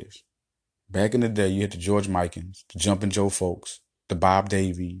like this. Back in the day, you had the George Mikens, the Jumpin' Joe Folks, the Bob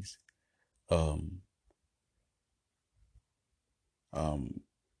Davies,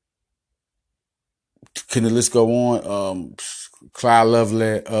 can the list go on? Clyde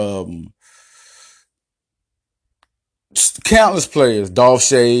Lovely, countless players. Dolph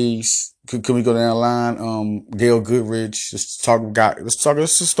Shays. Can we go down the line? Gail Goodrich. Let's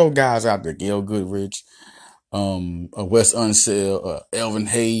just throw guys out there. Gail Goodrich, Wes Unseld, Elvin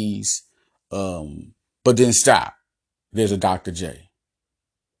Hayes. But then stop. There's a Dr. J.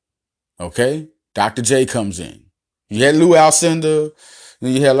 Okay? Dr. J comes in. You had Lou Alcindor,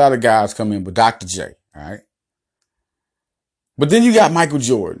 then you had a lot of guys come in, but Dr. J, all right? But then you got Michael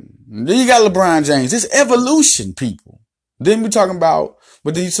Jordan. Then you got LeBron James. It's evolution, people. Then then you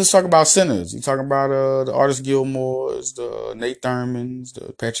just talk about centers. You talk about the Artis Gilmores, the Nate Thurmans,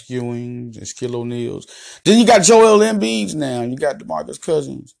 the Patrick Ewings, the Shaquille O'Neals. Then you got Joel Embiid now. You got DeMarcus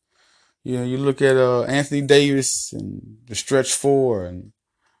Cousins. You look at Anthony Davis and the stretch 4 and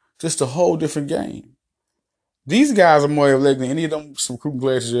just a whole different game. These guys are more athletic than any of them some recruiting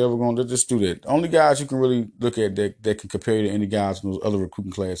classes you're ever going to just do that. The only guys you can really look at that can compare to any guys in those other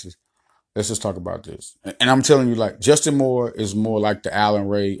recruiting classes. Let's just talk about this. And I'm telling you, like, Justin Moore is more like the Allen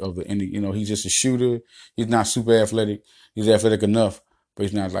Ray of the Indy. He's just a shooter. He's not super athletic. He's athletic enough, but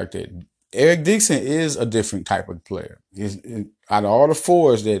he's not like that. Eric Dixon is a different type of player. Out of all the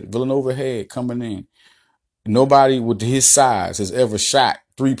 4s that Villanova had coming in, nobody with his size has ever shot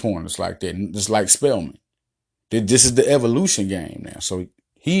 3-pointers like that, just like Spellman. This is the evolution game now. So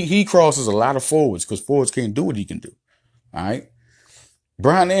he crosses a lot of forwards because forwards can't do what he can do. All right.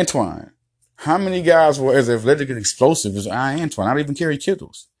 Brian Antoine. How many guys were as athletic and explosive as Antoine? I don't even carry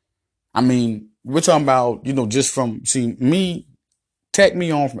Kittles. I mean, we're talking about, just from, tag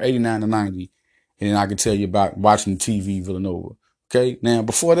me on from 89 to 90, and then I can tell you about watching TV Villanova. Okay. Now,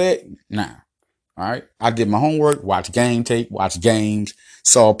 before that, nah. All right. I did my homework, watched game tape, watched games,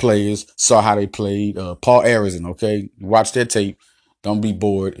 saw players, saw how they played. Paul Arizin, okay? Watched that tape. Don't be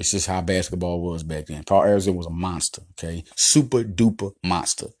bored. It's just how basketball was back then. Paul Arizona was a monster. Okay. Super duper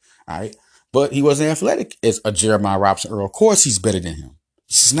monster. All right. But he wasn't athletic as a Jeremiah Robinson Earl. Of course, he's better than him.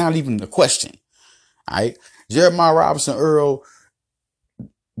 It's not even a question. All right. Jeremiah Robinson Earl,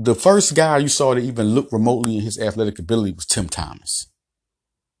 the first guy you saw to even look remotely in his athletic ability was Tim Thomas.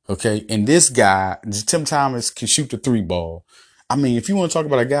 Okay. And this guy, Tim Thomas, can shoot the 3-ball. I mean, if you want to talk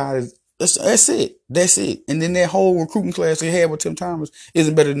about a guy, that's it. That's it. And then that whole recruiting class they had with Tim Thomas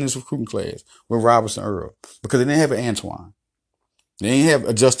isn't better than this recruiting class with Robinson Earl because they didn't have an Antoine. They didn't have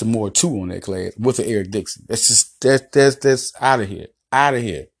a Justin Moore 2 on that class with an Eric Dixon. That's just, that's out of here. Out of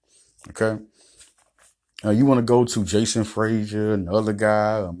here. Okay. You want to go to Jason Frazier and the other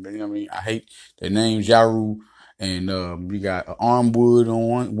guy. You know what I mean? I hate their names, Yaru. And you got Armwood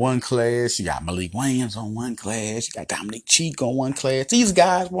on one class. You got Malik Williams on one class. You got Dominic Cheek on one class. These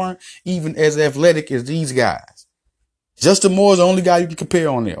guys weren't even as athletic as these guys. Justin Moore is the only guy you can compare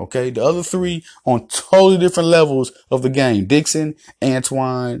on there, okay? The other three on totally different levels of the game. Dixon,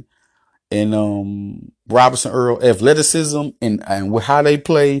 Antoine, and Robinson Earl. Athleticism and how they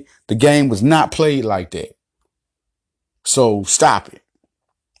play, the game was not played like that. So stop it.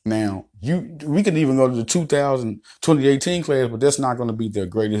 Now, we can even go to the 2018 class, but that's not going to be the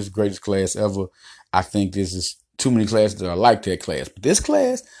greatest class ever. I think this is too many classes that are like that class. But this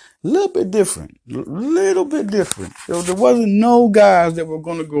class, a little bit different. Little bit different. So there wasn't no guys that were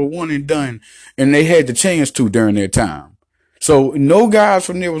going to go one and done, and they had the chance to during their time. So no guys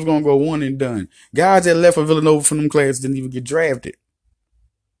from there was going to go one and done. Guys that left for Villanova from them classes didn't even get drafted.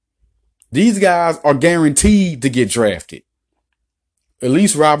 These guys are guaranteed to get drafted. At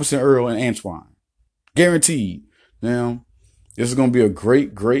least Robinson, Earl, and Antoine. Guaranteed. Now, this is going to be a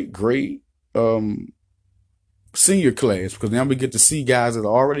great senior class because now we get to see guys that are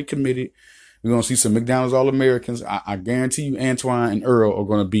already committed. We're going to see some McDonald's All-Americans. I guarantee you Antoine and Earl are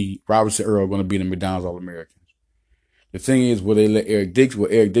going to be, Robinson Earl are going to be the McDonald's All-Americans. The thing is, will they let Eric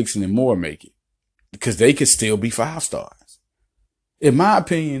Dixon and Moore make it? Because they could still be 5 stars. In my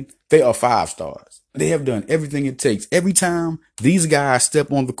opinion, they are 5 stars. They have done everything it takes. Every time these guys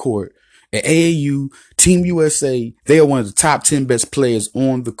step on the court at AAU, Team USA, they are one of the top 10 best players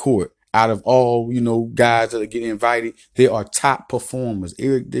on the court. Out of all, guys that are getting invited, they are top performers.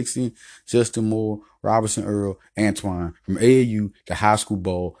 Eric Dixon, Justin Moore, Robinson Earl, Antoine. From AAU to high school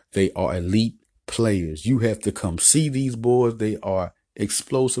ball, they are elite players. You have to come see these boys. They are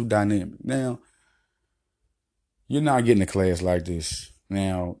explosive, dynamic. Now, you're not getting a class like this.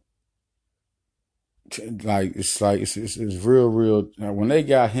 Now, it's real. When they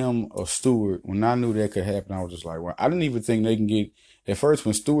got him or Stewart, when I knew that could happen, I was just like, well, I didn't even think they can get. At first,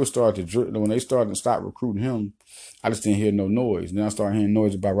 when Stewart when they started to stop recruiting him, I just didn't hear no noise. Then I started hearing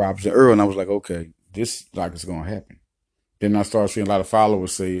noise about Robinson Earl, and I was like, okay, this it's gonna happen. Then I started seeing a lot of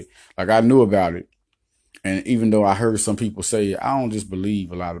followers say it. Like I knew about it, and even though I heard some people say it, I don't just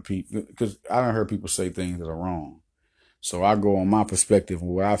believe a lot of people because I don't heard people say things that are wrong. So I go on my perspective and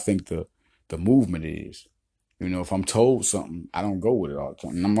what I think the movement is. If I'm told something, I don't go with it all the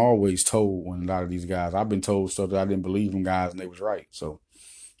time. And I'm always told when a lot of these guys, I've been told stuff that I didn't believe in guys and they was right. So,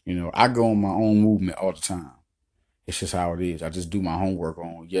 I go on my own movement all the time. It's just how it is. I just do my homework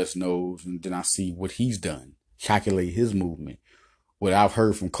on yes, no's, and then I see what he's done, calculate his movement. What I've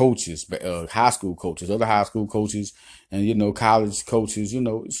heard from coaches, high school coaches, other high school coaches, and college coaches.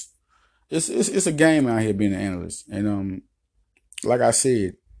 It's a game out here being an analyst. And like I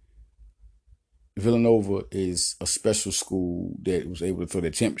said, Villanova is a special school that was able to throw their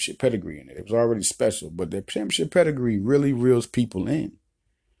championship pedigree in it. It was already special, but their championship pedigree really reels people in.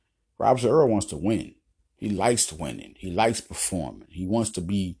 Robinson Earl wants to win. He likes winning. He likes performing. He wants to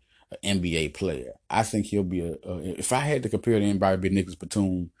be an NBA player. I think he'll be if I had to compare to anybody, it'd be Nicholas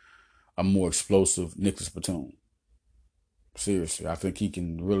Batum, a more explosive Nicholas Batum. Seriously, I think he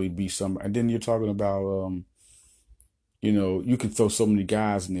can really be somebody. And then you're talking about you can throw so many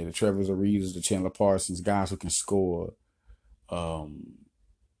guys in there, the Trevor Ariza, the Chandler Parsons, guys who can score. But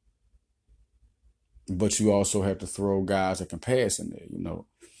you also have to throw guys that can pass in there,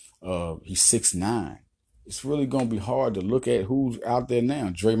 he's 6'9". It's really going to be hard to look at who's out there now.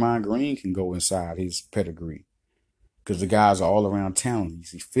 Draymond Green can go inside his pedigree because the guys are all around town.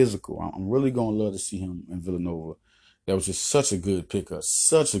 He's physical. I'm really going to love to see him in Villanova. That was just such a good pickup,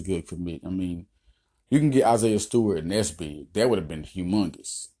 such a good commit. I mean, you can get Isaiah Stewart and that's big. That would have been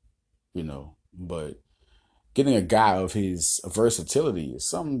humongous, But getting a guy of his versatility is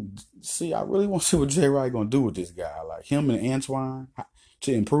something. See, I really want to see what Jay Wright going to do with this guy. Like him and Antoine,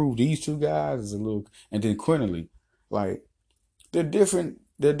 to improve these two guys is a little. And then Quinterly, like they're different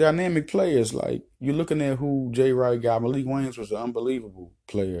they're dynamic players. Like you're looking at who Jay Wright got. Malik Waynes was an unbelievable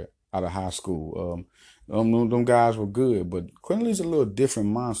player out of high school. Them guys were good, but Quinley's a little different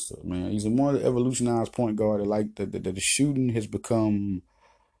monster, man. He's a more evolutionized point guard. That like the shooting has become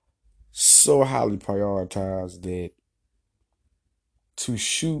so highly prioritized that to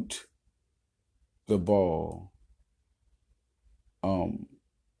shoot the ball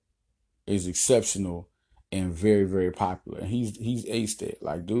is exceptional and very, very popular. And he's aced it.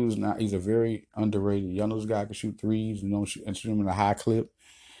 Like dude's not. He's a very underrated. Y'all know this guy can shoot threes and shoot them in a high clip.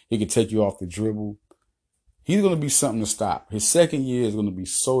 He can take you off the dribble. He's going to be something to stop. His second year is going to be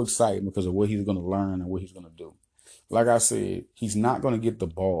so exciting because of what he's going to learn and what he's going to do. Like I said, he's not going to get the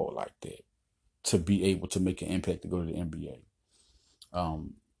ball like that to be able to make an impact to go to the NBA.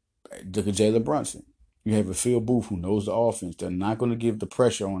 Look at Jalen Brunson. You have a Phil Booth who knows the offense. They're not going to give the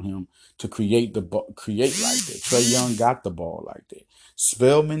pressure on him to create like that. Trae Young got the ball like that.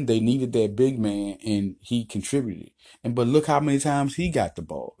 Spellman, they needed that big man, and he contributed. But look how many times he got the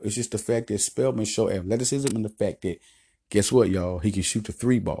ball. It's just the fact that Spellman showed athleticism and the fact that, guess what, y'all? He can shoot the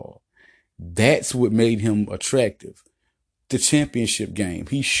 3 ball. That's what made him attractive. The championship game.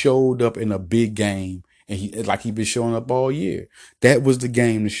 He showed up in a big game, and he'd been showing up all year. That was the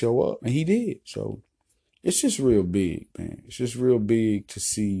game to show up, and he did. So it's just real big, man. It's just real big to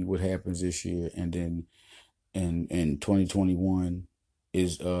see what happens this year. And then in 2021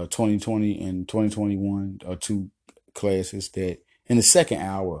 is 2020 and 2021 are 2 classes that in the second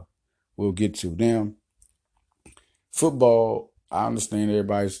hour we'll get to. Now, football, I understand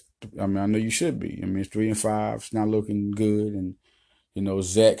I know you should be. I mean, it's 3-5. It's not looking good. And,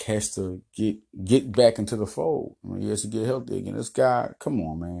 Zach has to get back into the fold. I mean, he has to get healthy again. This guy, come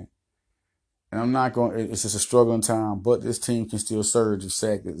on, man. And I'm not going. It's just a struggling time, but this team can still surge if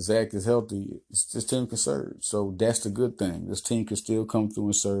Zach is healthy. This team can surge, so that's the good thing. This team can still come through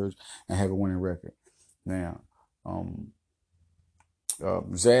and surge and have a winning record. Now,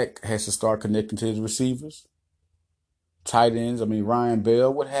 Zach has to start connecting to his receivers, tight ends. I mean, Ryan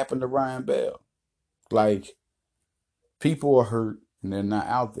Bell. What happened to Ryan Bell? Like, people are hurt and they're not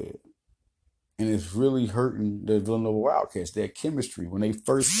out there. And it's really hurting the Villanova Wildcats, their chemistry. When they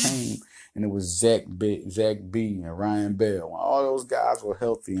first came, and it was Zach B and Ryan Bell, when all those guys were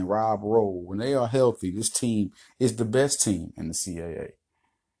healthy, and Rob Rowe, when they are healthy, this team is the best team in the CAA.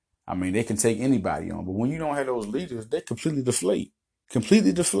 I mean, they can take anybody on, but when you don't have those leaders, they completely deflate.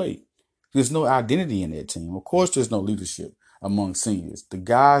 There's no identity in that team. Of course, there's no leadership among seniors. The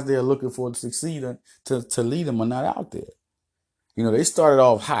guys they're looking for to succeed, to lead them, are not out there. They started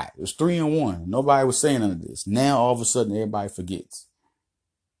off hot. It was 3-1. Nobody was saying none of this. Now, all of a sudden, everybody forgets.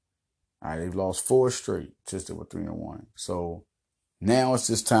 All right, they've lost 4 straight since they were 3-1. So now it's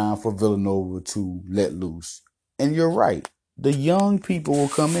just time for Villanova to let loose. And you're right. The young people will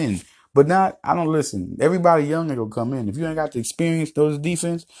come in. But I don't listen. Everybody young ain't gonna come in. If you ain't got the experience, those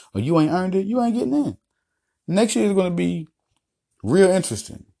defense, or you ain't earned it, you ain't getting in. Next year is gonna be real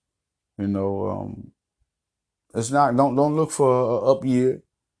interesting. It's not. Don't look for an up year.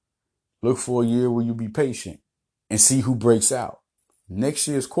 Look for a year where you be patient and see who breaks out. Next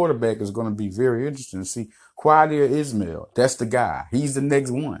year's quarterback is going to be very interesting to see. Quadir Ismail, that's the guy. He's the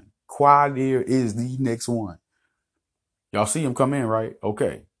next one. Quadir is the next one. Y'all see him come in, right?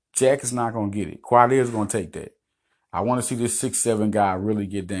 Okay. Jack is not going to get it. Quadir is going to take that. I want to see this 6'7" guy really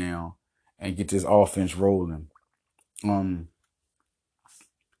get down and get this offense rolling.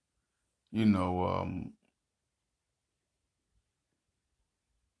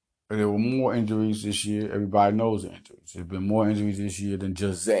 There were more injuries this year. Everybody knows the injuries. There's been more injuries this year than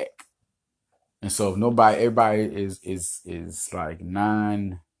just Zach. And so if everybody is like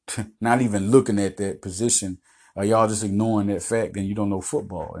not even looking at that position, or y'all just ignoring that fact, then you don't know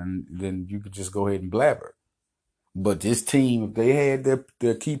football, and then you could just go ahead and blabber. But this team, if they had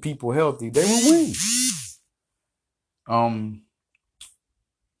their key people healthy, they would win.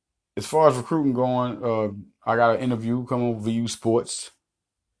 As far as recruiting going, I got an interview coming on VU Sports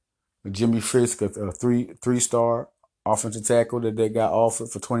with Jimmy Fisk, a three-star offensive tackle that they got offered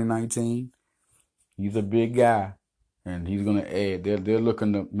for 2019. He's a big guy, and he's going to add. They're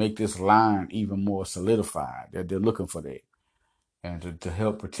looking to make this line even more solidified. They're looking for that, and to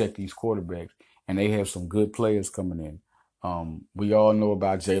help protect these quarterbacks. And they have some good players coming in. We all know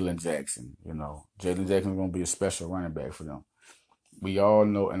about Jalen Jackson. Jalen Jackson is going to be a special running back for them. We all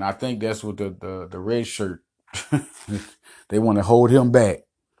know, and I think that's what the red shirt. They want to hold him back.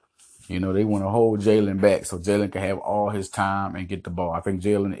 They want to hold Jalen back so Jalen can have all his time and get the ball. I think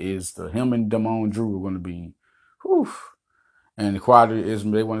Jalen him and Damone Drew are going to be, whew. And Quadir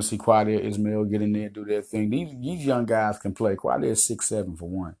Ismail, they want to see Quadir Ismail get in there and do their thing. These young guys can play. Quadir is 6'7" for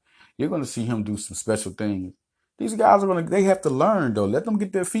one. You're going to see him do some special things. These guys they have to learn though. Let them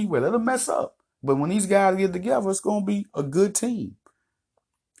get their feet wet. Let them mess up. But when these guys get together, it's going to be a good team.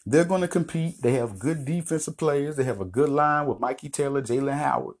 They're going to compete. They have good defensive players. They have a good line with Mikey Taylor, Jalen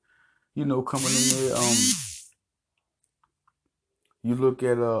Howard, coming in there. You look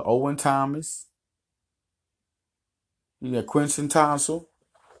at Owen Thomas. You got Quentin Tonsel.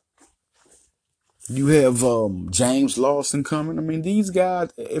 You have James Lawson coming. I mean, these guys,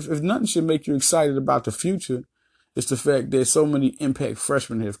 if nothing should make you excited about the future, it's the fact that so many impact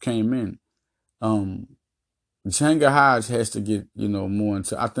freshmen have came in. Changa Hodge has to get, more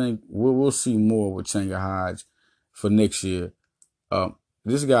into. I think we'll see more with Changa Hodge for next year.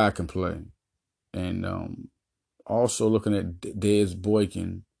 This guy can play. And also looking at Dez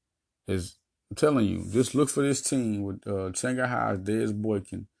Boykin, I'm telling you, just look for this team with Changa Hodge, Dez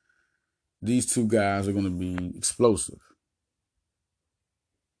Boykin. These two guys are going to be explosive.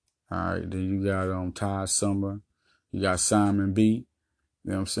 All right, then you got Ty Summer, you got Simon B. You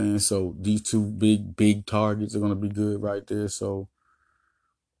know what I'm saying? So these two big targets are going to be good right there. So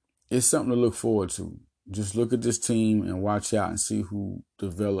it's something to look forward to. Just look at this team and watch out and see who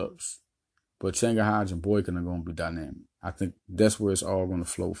develops. But Changa Hodge and Boykin are going to be dynamic. I think that's where it's all going to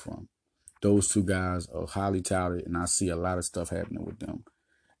flow from. Those two guys are highly touted, and I see a lot of stuff happening with them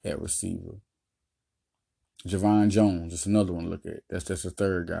at receiver. Javon Jones is another one to look at. That's just the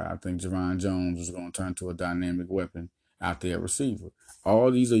third guy. I think Javon Jones is going to turn to a dynamic weapon out there at receiver.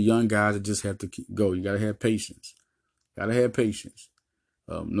 All these are young guys that just have to go. You got to have patience.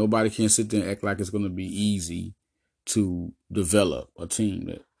 Nobody can sit there and act like it's going to be easy to develop a team.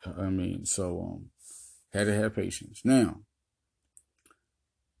 Had to have patience. Now,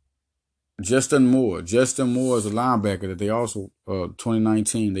 Justin Moore. Justin Moore is a linebacker that they also,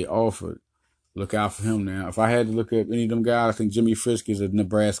 2019, they offered. Look out for him now. If I had to look at any of them guys, I think Jimmy Frisk is a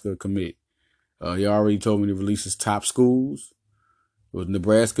Nebraska commit. He already told me to release his top schools. It was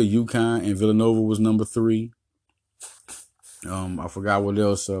Nebraska, UConn, and Villanova was number 3. I forgot what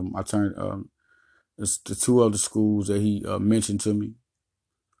else. It's the 2 other schools that he mentioned to me.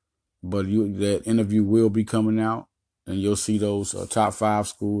 But that interview will be coming out, and you'll see those top 5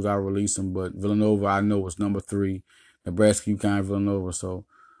 schools. I'll release them. But Villanova, I know, was number 3. Nebraska, UConn, Villanova. So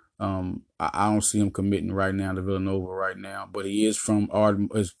I don't see him committing right now to Villanova right now. But he is from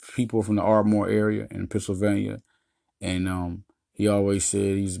his people from the Ardmore area in Pennsylvania. And he always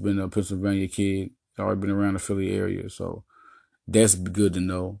said he's been a Pennsylvania kid. He's always been around the Philly area. So that's good to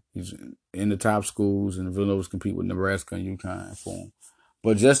know. He's in the top schools, and Villanova's compete with Nebraska and UConn for him.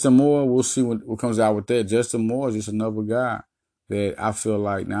 But Justin Moore, we'll see what comes out with that. Justin Moore is just another guy that I feel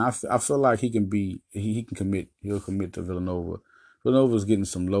like now. I feel like he can commit. He'll commit to Villanova. Villanova's getting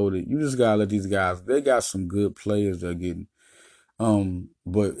some loaded. You just gotta let these guys. They got some good players they're getting.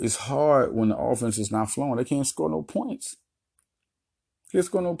 But it's hard when the offense is not flowing. They can't score no points. Can't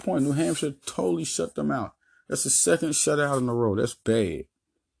score no points. New Hampshire totally shut them out. That's the second shutout in a row. That's bad.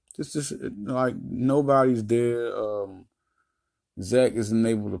 Just like nobody's there. Zach isn't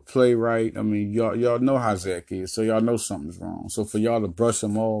able to play right. I mean, y'all know how Zach is, so y'all know something's wrong. So for y'all to brush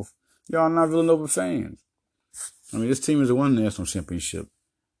him off, y'all not Villanova fans. I mean, this team has won the national championship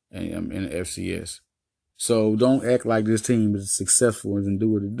in the FCS. So don't act like this team is successful and do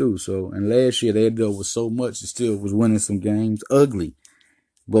what it do. So, and last year they had dealt with so much, it still was winning some games ugly,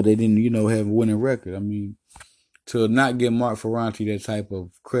 but they didn't, have a winning record. I mean, to not give Mark Ferranti that type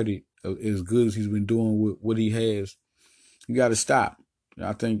of credit as good as he's been doing with what he has, you got to stop.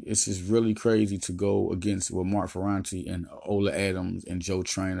 I think it's just really crazy to go against what Mark Ferranti and Ola Adams and Joe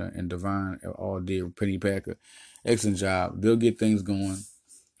Trainer and Devine all did. Penny Packer, excellent job. They'll get things going.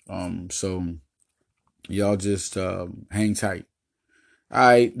 So y'all just hang tight. All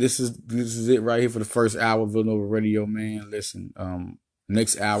right, this is it right here for the first hour of Villanova Radio, man. Listen,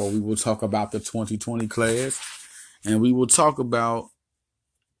 next hour we will talk about the 2020 class, and we will talk about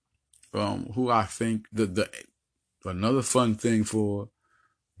who I think the another fun thing for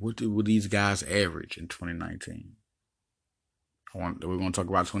what would these guys average in 2019. We're going to talk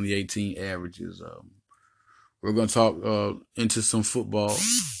about 2018 averages. We're going to talk into some football.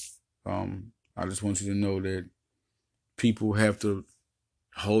 I just want you to know that people have to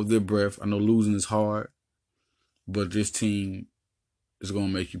hold their breath. I know losing is hard, but this team is going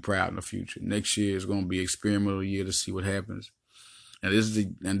to make you proud in the future. Next year is going to be an experimental year to see what happens. And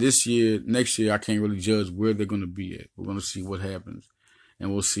next year, I can't really judge where they're going to be at. We're going to see what happens,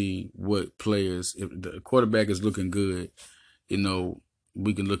 and we'll see what players. If the quarterback is looking good,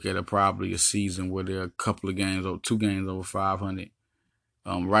 we can look at probably a season where there are a couple of games or 2 games over 500.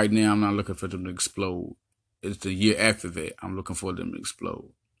 Right now, I'm not looking for them to explode. It's the year after that I'm looking for them to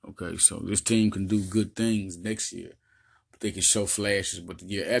explode. Okay, so this team can do good things next year. They can show flashes, but the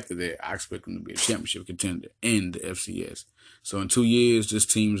year after that, I expect them to be a championship contender in the FCS. So in 2 years, this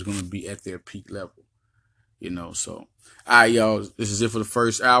team is going to be at their peak level. So all right, y'all. This is it for the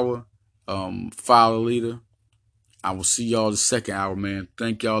first hour. Follow the leader. I will see y'all the second hour, man.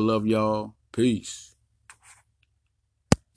 Thank y'all. Love y'all. Peace.